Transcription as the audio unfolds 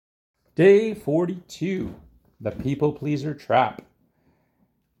Day 42, the people pleaser trap.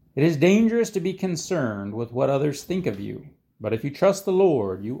 It is dangerous to be concerned with what others think of you, but if you trust the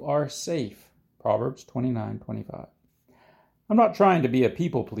Lord, you are safe. Proverbs 29:25. I'm not trying to be a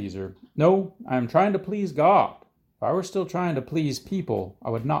people pleaser. No, I am trying to please God. If I were still trying to please people, I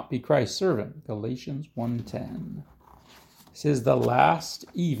would not be Christ's servant. Galatians 1:10. This is the last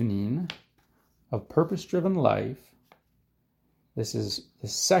evening of Purpose-Driven Life. This is the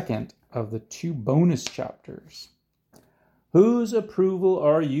second of the 2 bonus chapters. Whose approval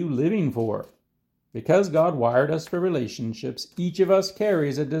are you living for? Because God wired us for relationships, each of us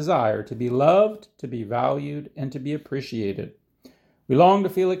carries a desire to be loved, to be valued, and to be appreciated. We long to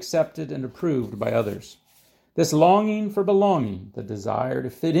feel accepted and approved by others. This longing for belonging, the desire to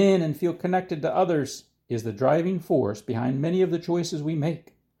fit in and feel connected to others, is the driving force behind many of the choices we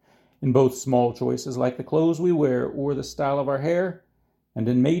make. In both small choices like the clothes we wear or the style of our hair, and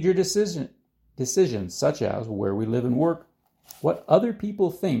in major decisions such as where we live and work, what other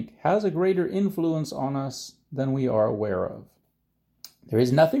people think has a greater influence on us than we are aware of. There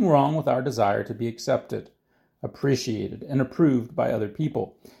is nothing wrong with our desire to be accepted, appreciated, and approved by other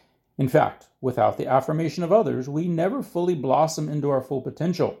people. In fact, without the affirmation of others, we never fully blossom into our full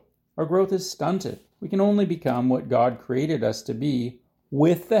potential. Our growth is stunted. We can only become what God created us to be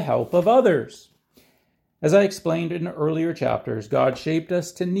with the help of others. As I explained in earlier chapters, God shaped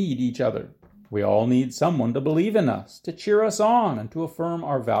us to need each other. We all need someone to believe in us, to cheer us on, and to affirm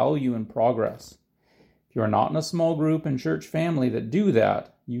our value and progress. If you are not in a small group and church family that do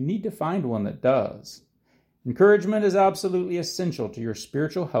that, you need to find one that does. Encouragement is absolutely essential to your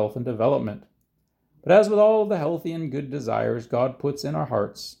spiritual health and development. But as with all of the healthy and good desires God puts in our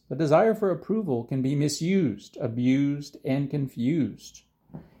hearts, the desire for approval can be misused, abused, and confused.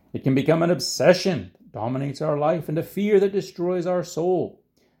 It can become an obsession that dominates our life and a fear that destroys our soul.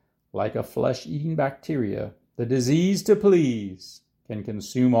 Like a flesh-eating bacteria, the disease to please can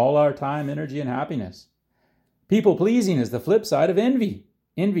consume all our time, energy, and happiness. People-pleasing is the flip side of envy.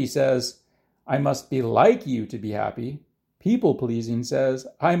 Envy says, I must be like you to be happy. People-pleasing says,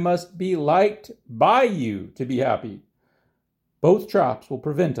 I must be liked by you to be happy. Both traps will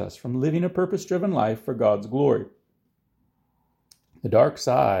prevent us from living a purpose-driven life for God's glory. The dark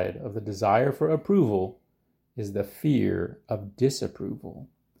side of the desire for approval is the fear of disapproval.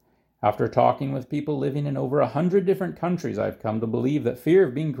 After talking with people living in over 100 different countries, I've come to believe that fear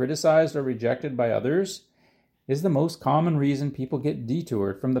of being criticized or rejected by others is the most common reason people get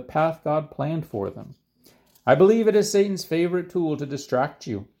detoured from the path God planned for them. I believe it is Satan's favorite tool to distract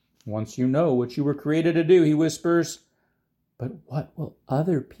you. Once you know what you were created to do, he whispers, but what will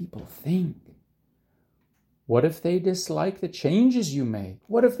other people think? What if they dislike the changes you make?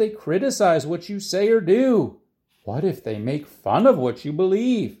 What if they criticize what you say or do? What if they make fun of what you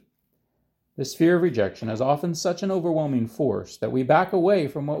believe? This fear of rejection is often such an overwhelming force that we back away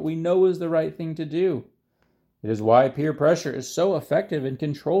from what we know is the right thing to do. It is why peer pressure is so effective in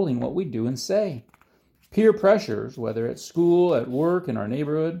controlling what we do and say. Peer pressures, whether at school, at work, in our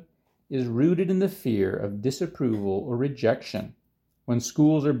neighborhood, is rooted in the fear of disapproval or rejection. When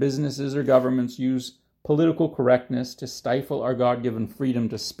schools or businesses or governments use political correctness to stifle our God-given freedom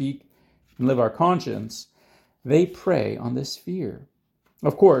to speak and live our conscience, they prey on this fear.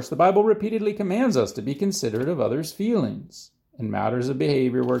 Of course, the Bible repeatedly commands us to be considerate of others' feelings. In matters of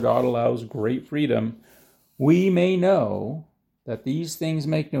behavior where God allows great freedom, we may know that these things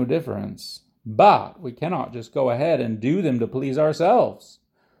make no difference, but we cannot just go ahead and do them to please ourselves.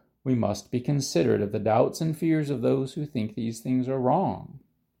 We must be considerate of the doubts and fears of those who think these things are wrong.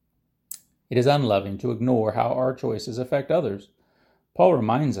 It is unloving to ignore how our choices affect others. Paul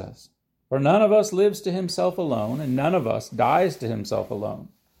reminds us, for none of us lives to himself alone, and none of us dies to himself alone.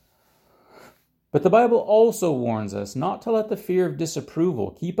 But the Bible also warns us not to let the fear of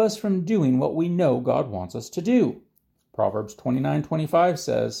disapproval keep us from doing what we know God wants us to do. Proverbs 29:25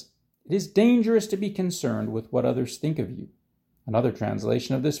 says, it is dangerous to be concerned with what others think of you. Another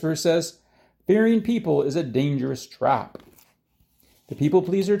translation of this verse says, fearing people is a dangerous trap. The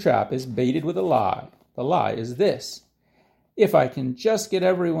people-pleaser trap is baited with a lie. The lie is this: if I can just get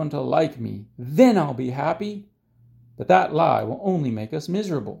everyone to like me, then I'll be happy. But that lie will only make us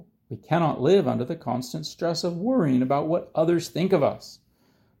miserable. We cannot live under the constant stress of worrying about what others think of us.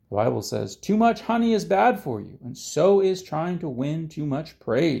 The Bible says, too much honey is bad for you, and so is trying to win too much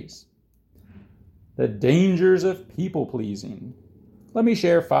praise. The dangers of people-pleasing. Let me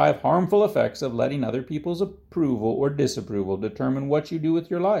share 5 harmful effects of letting other people's approval or disapproval determine what you do with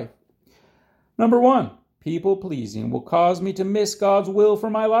your life. Number 1. People-pleasing will cause me to miss God's will for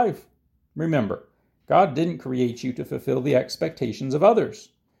my life. Remember, God didn't create you to fulfill the expectations of others.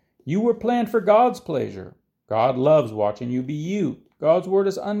 You were planned for God's pleasure. God loves watching you be you. God's word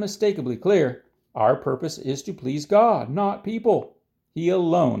is unmistakably clear. Our purpose is to please God, not people. He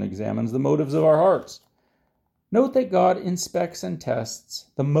alone examines the motives of our hearts. Note that God inspects and tests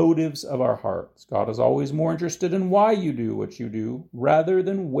the motives of our hearts. God is always more interested in why you do what you do rather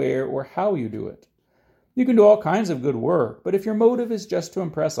than where or how you do it. You can do all kinds of good work, but if your motive is just to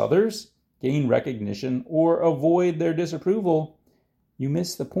impress others, gain recognition, or avoid their disapproval, you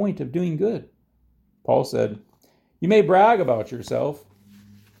miss the point of doing good. Paul said, "You may brag about yourself,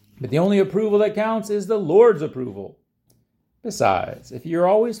 but the only approval that counts is the Lord's approval." Besides, if you're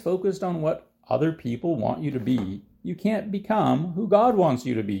always focused on what other people want you to be, you can't become who God wants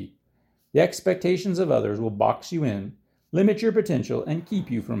you to be. The expectations of others will box you in, limit your potential, and keep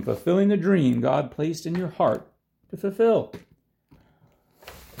you from fulfilling the dream God placed in your heart to fulfill.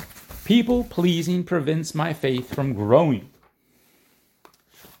 People-pleasing prevents my faith from growing.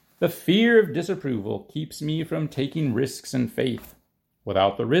 The fear of disapproval keeps me from taking risks in faith.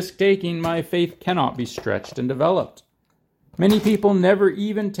 Without the risk-taking, my faith cannot be stretched and developed. Many people never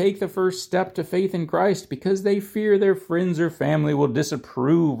even take the first step to faith in Christ because they fear their friends or family will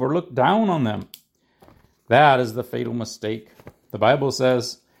disapprove or look down on them. That is the fatal mistake. The Bible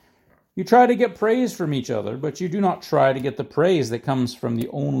says, "You try to get praise from each other, but you do not try to get the praise that comes from the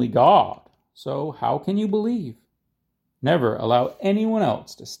only God. So how can you believe?" Never allow anyone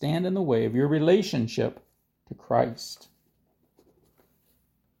else to stand in the way of your relationship to Christ.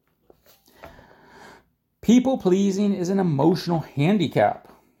 People-pleasing is an emotional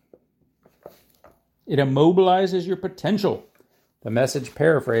handicap. It immobilizes your potential. The Message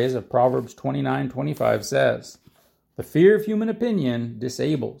paraphrase of Proverbs 29:25 says, "The fear of human opinion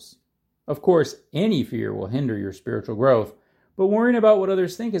disables." Of course, any fear will hinder your spiritual growth, but worrying about what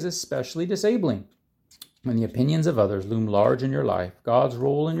others think is especially disabling. When the opinions of others loom large in your life, God's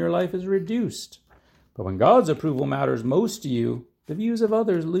role in your life is reduced. But when God's approval matters most to you, the views of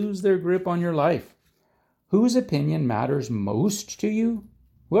others lose their grip on your life. Whose opinion matters most to you?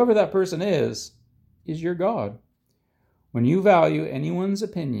 Whoever that person is your God. When you value anyone's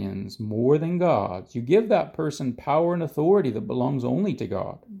opinions more than God's, you give that person power and authority that belongs only to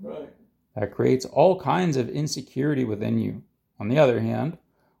God. Right. That creates all kinds of insecurity within you. On the other hand,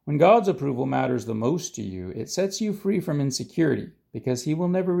 when God's approval matters the most to you, it sets you free from insecurity because He will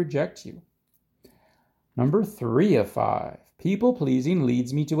never reject you. Number 3 of 5. People-pleasing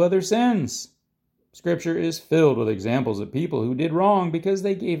leads me to other sins. Scripture is filled with examples of people who did wrong because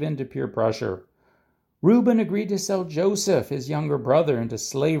they gave in to peer pressure. Reuben agreed to sell Joseph, his younger brother, into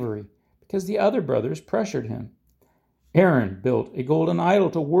slavery because the other brothers pressured him. Aaron built a golden idol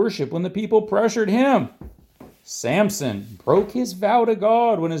to worship when the people pressured him. Samson broke his vow to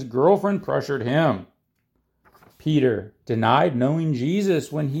God when his girlfriend pressured him. Peter denied knowing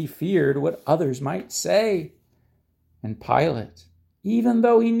Jesus when he feared what others might say. And Pilate, even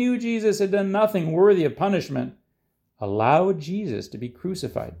though he knew Jesus had done nothing worthy of punishment, allowed Jesus to be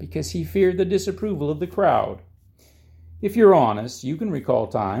crucified because he feared the disapproval of the crowd. If you're honest, you can recall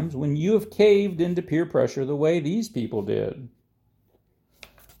times when you have caved into peer pressure the way these people did.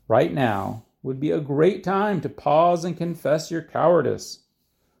 Right now would be a great time to pause and confess your cowardice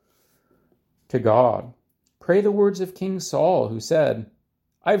to God. Pray the words of King Saul, who said,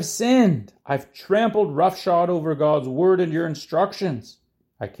 "I've sinned. I've trampled roughshod over God's word and your instructions.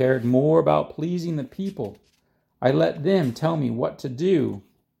 I cared more about pleasing the people. I let them tell me what to do."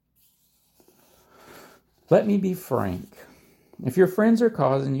 Let me be frank. If your friends are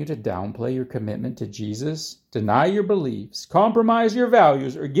causing you to downplay your commitment to Jesus, deny your beliefs, compromise your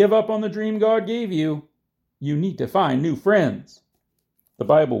values, or give up on the dream God gave you, you need to find new friends. The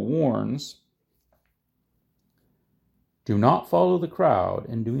Bible warns, do not follow the crowd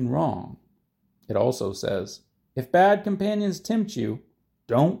in doing wrong. It also says, if bad companions tempt you,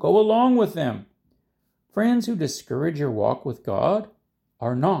 don't go along with them. Friends who discourage your walk with God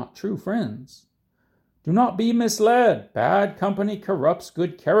are not true friends. Do not be misled. Bad company corrupts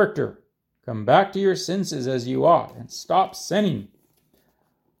good character. Come back to your senses as you ought and stop sinning.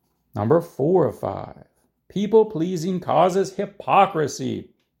 Number 4 of 5. People-pleasing causes hypocrisy.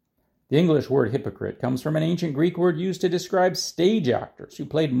 The English word hypocrite comes from an ancient Greek word used to describe stage actors who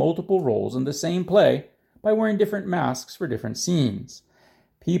played multiple roles in the same play by wearing different masks for different scenes.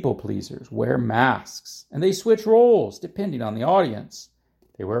 People-pleasers wear masks, and they switch roles depending on the audience.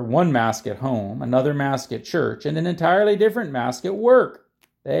 They wear one mask at home, another mask at church, and an entirely different mask at work.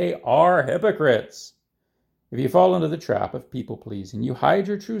 They are hypocrites. If you fall into the trap of people-pleasing, you hide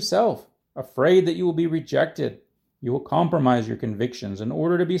your true self, afraid that you will be rejected. You will compromise your convictions in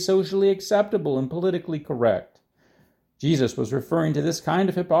order to be socially acceptable and politically correct. Jesus was referring to this kind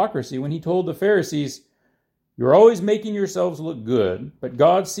of hypocrisy when he told the Pharisees, "You're always making yourselves look good, but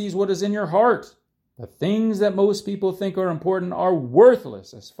God sees what is in your heart. The things that most people think are important are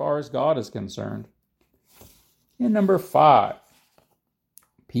worthless as far as God is concerned." And number 5,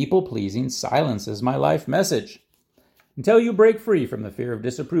 people-pleasing silences my life message. Until you break free from the fear of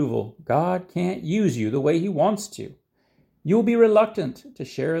disapproval, God can't use you the way he wants to. You will be reluctant to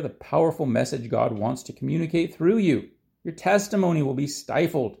share the powerful message God wants to communicate through you. Your testimony will be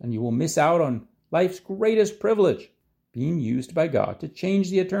stifled, and you will miss out on life's greatest privilege, being used by God to change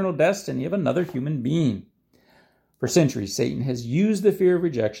the eternal destiny of another human being. For centuries, Satan has used the fear of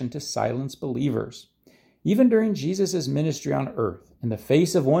rejection to silence believers. Even during Jesus' ministry on earth, in the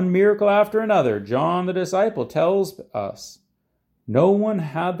face of one miracle after another, John the disciple tells us, no one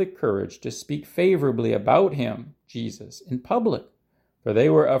had the courage to speak favorably about him, Jesus, in public, for they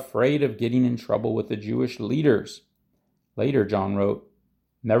were afraid of getting in trouble with the Jewish leaders. Later, John wrote,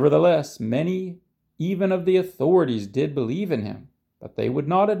 "Nevertheless, many even of the authorities did believe in him, but they would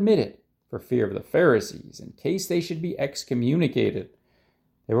not admit it for fear of the Pharisees, in case they should be excommunicated.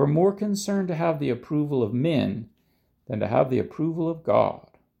 They were more concerned to have the approval of men than to have the approval of God."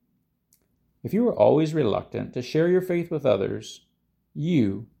 If you are always reluctant to share your faith with others,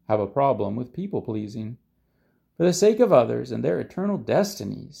 you have a problem with people-pleasing. For the sake of others and their eternal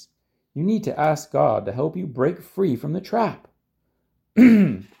destinies, you need to ask God to help you break free from the trap.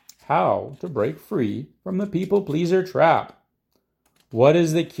 How to break free from the people-pleaser trap. What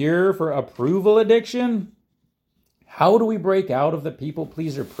is the cure for approval addiction? How do we break out of the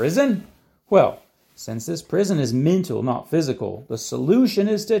people-pleaser prison? Well, since this prison is mental, not physical, the solution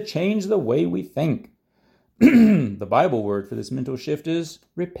is to change the way we think. The Bible word for this mental shift is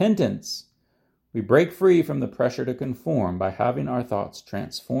repentance. We break free from the pressure to conform by having our thoughts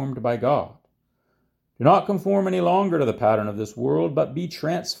transformed by God. Do not conform any longer to the pattern of this world, but be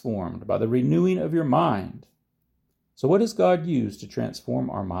transformed by the renewing of your mind. So what does God use to transform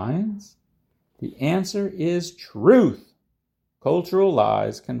our minds? The answer is truth. Cultural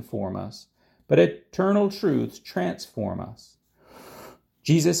lies conform us, but eternal truths transform us.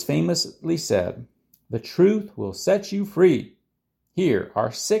 Jesus famously said, "The truth will set you free." Here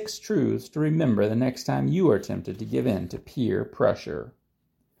are 6 truths to remember the next time you are tempted to give in to peer pressure.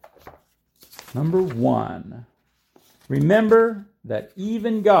 Number 1, remember that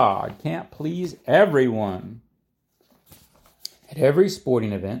even God can't please everyone. At every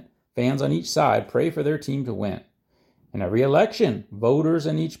sporting event, fans on each side pray for their team to win. In every election, voters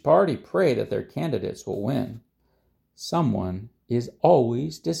in each party pray that their candidates will win. Someone is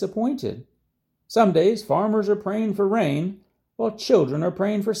always disappointed. Some days, farmers are praying for rain, while children are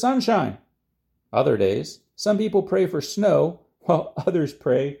praying for sunshine. Other days, some people pray for snow, while others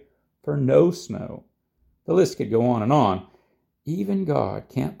pray for no snow. The list could go on and on. Even God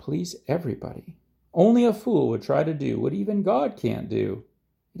can't please everybody. Only a fool would try to do what even God can't do.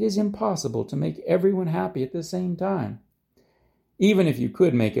 It is impossible to make everyone happy at the same time. Even if you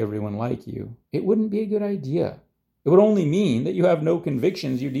could make everyone like you, it wouldn't be a good idea. It would only mean that you have no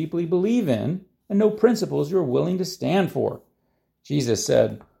convictions you deeply believe in and no principles you're willing to stand for. Jesus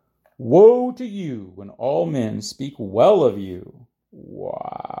said, "Woe to you when all men speak well of you."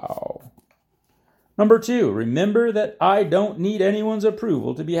 Wow. Number 2, remember that I don't need anyone's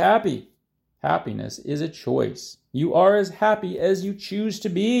approval to be happy. Happiness is a choice. You are as happy as you choose to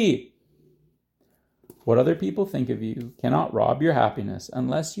be. What other people think of you cannot rob your happiness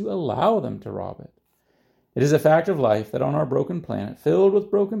unless you allow them to rob it. It is a fact of life that on our broken planet, filled with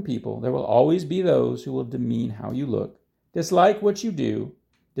broken people, there will always be those who will demean how you look, dislike what you do,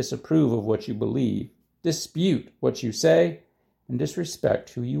 disapprove of what you believe, dispute what you say, and disrespect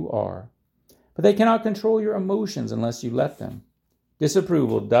who you are. But they cannot control your emotions unless you let them.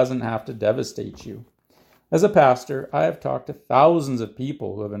 Disapproval doesn't have to devastate you. As a pastor, I have talked to thousands of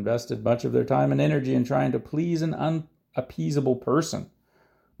people who have invested much of their time and energy in trying to please an unappeasable person,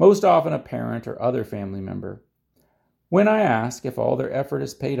 most often a parent or other family member. When I ask if all their effort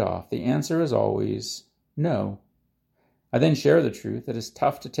has paid off, the answer is always no. I then share the truth that is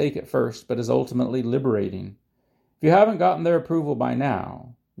tough to take at first, but is ultimately liberating. If you haven't gotten their approval by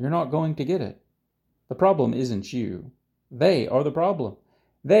now, you're not going to get it. The problem isn't you. They are the problem.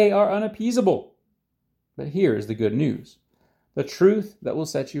 They are unappeasable. But here is the good news, the truth that will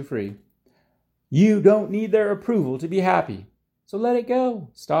set you free. You don't need their approval to be happy. So let it go.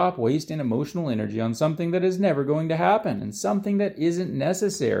 Stop wasting emotional energy on something that is never going to happen and something that isn't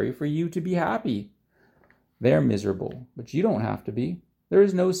necessary for you to be happy. They're miserable, but you don't have to be. There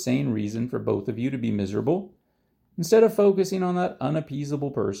is no sane reason for both of you to be miserable. Instead of focusing on that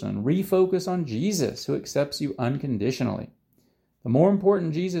unappeasable person, refocus on Jesus, who accepts you unconditionally. The more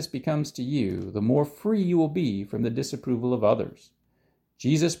important Jesus becomes to you, the more free you will be from the disapproval of others.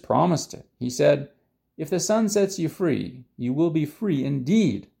 Jesus promised it. He said, "If the Son sets you free, you will be free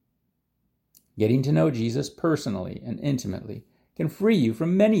indeed." Getting to know Jesus personally and intimately can free you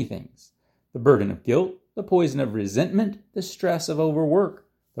from many things: the burden of guilt, the poison of resentment, the stress of overwork,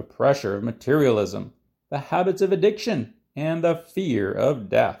 the pressure of materialism, the habits of addiction, and the fear of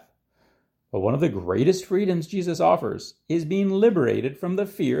death. But one of the greatest freedoms Jesus offers is being liberated from the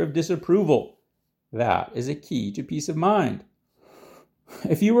fear of disapproval. That is a key to peace of mind.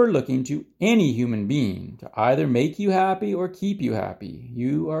 If you are looking to any human being to either make you happy or keep you happy,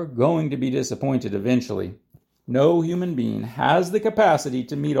 you are going to be disappointed eventually. No human being has the capacity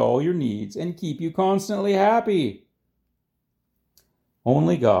to meet all your needs and keep you constantly happy.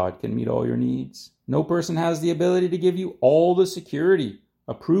 Only God can meet all your needs. No person has the ability to give you all the security,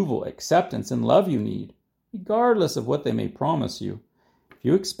 approval, acceptance, and love you need, regardless of what they may promise you. If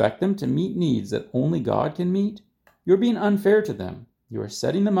you expect them to meet needs that only God can meet, you're being unfair to them. You are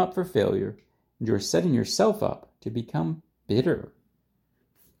setting them up for failure, and you are setting yourself up to become bitter.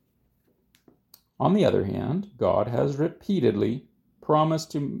 On the other hand, God has repeatedly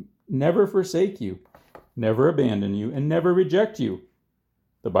promised to never forsake you, never abandon you, and never reject you.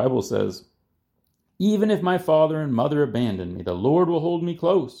 The Bible says, "Even if my father and mother abandon me, the Lord will hold me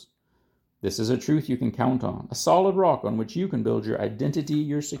close." This is a truth you can count on, a solid rock on which you can build your identity,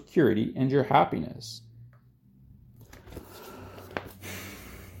 your security, and your happiness.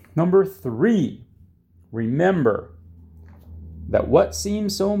 Number 3, remember that what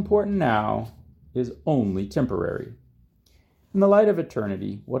seems so important now is only temporary. In the light of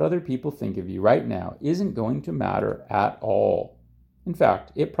eternity, what other people think of you right now isn't going to matter at all. In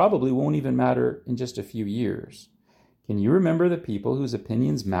fact, it probably won't even matter in just a few years. Can you remember the people whose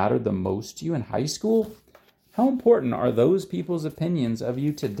opinions mattered the most to you in high school? How important are those people's opinions of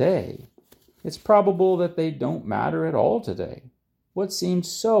you today? It's probable that they don't matter at all today. What seemed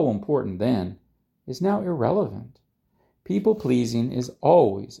so important then is now irrelevant. People-pleasing is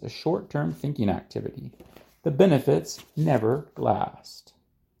always a short-term thinking activity. The benefits never last.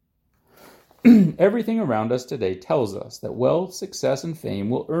 Everything around us today tells us that wealth, success, and fame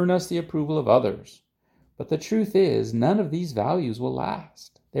will earn us the approval of others. But the truth is, none of these values will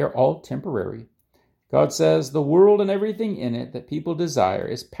last. They are all temporary. God says, "The world and everything in it that people desire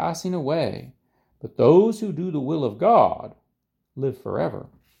is passing away, but those who do the will of God live forever."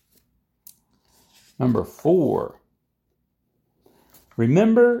 Number 4,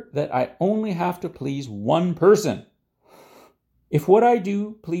 remember that I only have to please one person. If what I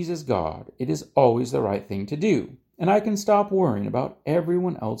do pleases God, it is always the right thing to do, and I can stop worrying about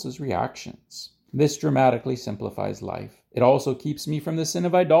everyone else's reactions. This dramatically simplifies life. It also keeps me from the sin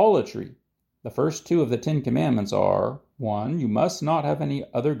of idolatry. The first 2 of the 10 Commandments are, 1, you must not have any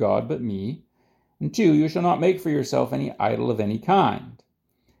other God but me, and 2, you shall not make for yourself any idol of any kind.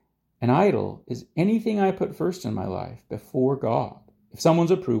 An idol is anything I put first in my life before God. If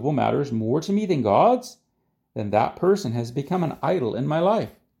someone's approval matters more to me than God's, then that person has become an idol in my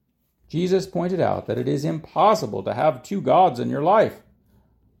life. Jesus pointed out that it is impossible to have 2 gods in your life.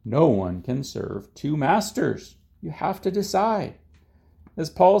 No one can serve 2 masters. You have to decide. As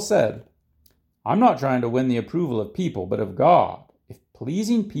Paul said, "I'm not trying to win the approval of people, but of God. If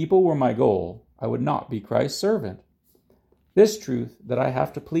pleasing people were my goal, I would not be Christ's servant." This truth, that I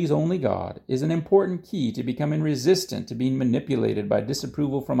have to please only God, is an important key to becoming resistant to being manipulated by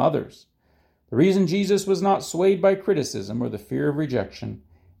disapproval from others. The reason Jesus was not swayed by criticism or the fear of rejection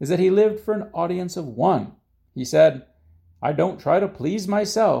is that he lived for an audience of one. He said, "I don't try to please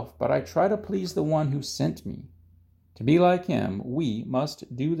myself, but I try to please the one who sent me." To be like him, we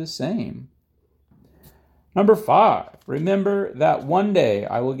must do the same. Number 5, remember that one day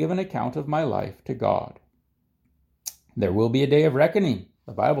I will give an account of my life to God. There will be a day of reckoning.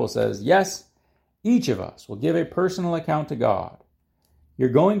 The Bible says, yes, each of us will give a personal account to God. You're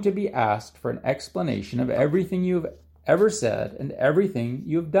going to be asked for an explanation of everything you've ever said and everything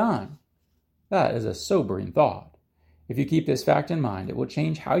you've done. That is a sobering thought. If you keep this fact in mind, it will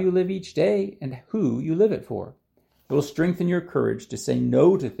change how you live each day and who you live it for. It will strengthen your courage to say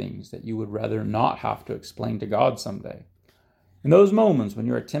no to things that you would rather not have to explain to God someday. In those moments when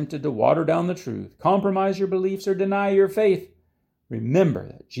you are tempted to water down the truth, compromise your beliefs, or deny your faith, remember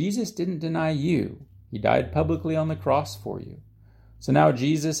that Jesus didn't deny you. He died publicly on the cross for you. So now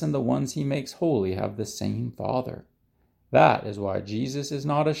Jesus and the ones he makes holy have the same Father. That is why Jesus is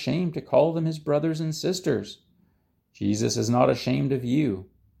not ashamed to call them his brothers and sisters. Jesus is not ashamed of you.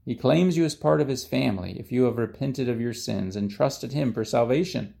 He claims you as part of his family if you have repented of your sins and trusted him for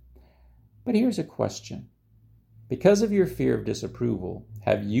salvation. But here's a question. Because of your fear of disapproval,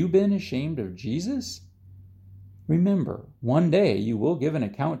 have you been ashamed of Jesus? Remember, one day you will give an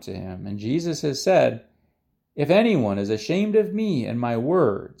account to him, and Jesus has said, "If anyone is ashamed of me and my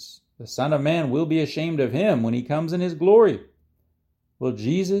words, the Son of Man will be ashamed of him when he comes in his glory." Will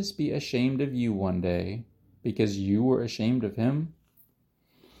Jesus be ashamed of you one day because you were ashamed of him?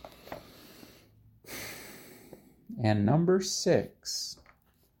 And number 6,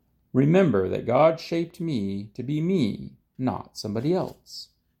 remember that God shaped me to be me, not somebody else.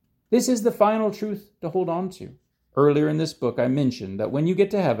 This is the final truth to hold on to. Earlier in this book, I mentioned that when you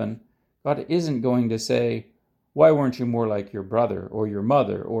get to heaven, God isn't going to say, "Why weren't you more like your brother or your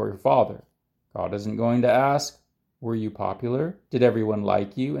mother or your father?" God isn't going to ask, "Were you popular? Did everyone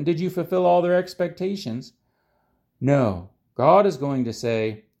like you? And did you fulfill all their expectations?" No, God is going to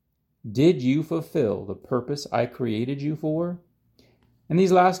say, "Did you fulfill the purpose I created you for?" In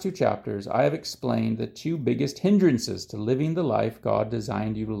these last 2 chapters, I have explained the 2 biggest hindrances to living the life God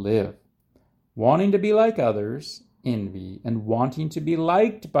designed you to live. Wanting to be like others, envy, and wanting to be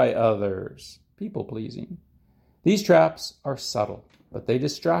liked by others, people-pleasing. These traps are subtle, but they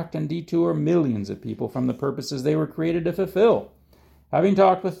distract and detour millions of people from the purposes they were created to fulfill. Having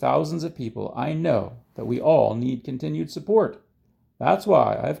talked with thousands of people, I know that we all need continued support. That's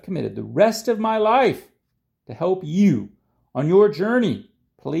why I've committed the rest of my life to help you on your journey.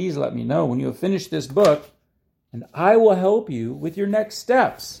 Please let me know when you have finished this book, and I will help you with your next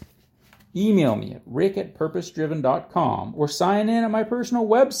steps. Email me at rick@purposedriven.com or sign in at my personal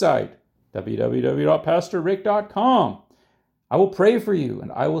website, www.pastorrick.com. I will pray for you, and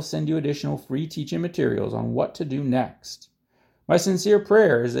I will send you additional free teaching materials on what to do next. My sincere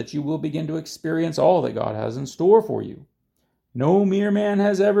prayer is that you will begin to experience all that God has in store for you. No mere man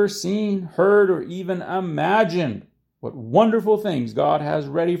has ever seen, heard, or even imagined what wonderful things God has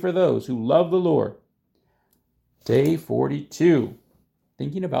ready for those who love the Lord. Day 42.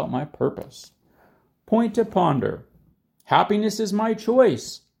 Thinking about my purpose. Point to ponder. Happiness is my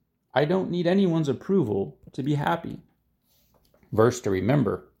choice. I don't need anyone's approval to be happy. Verse to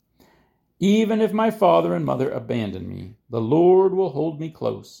remember. Even if my father and mother abandon me, the Lord will hold me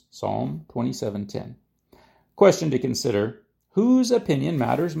close. Psalm 27:10. Question to consider. Whose opinion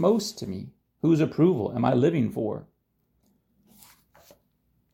matters most to me? Whose approval am I living for?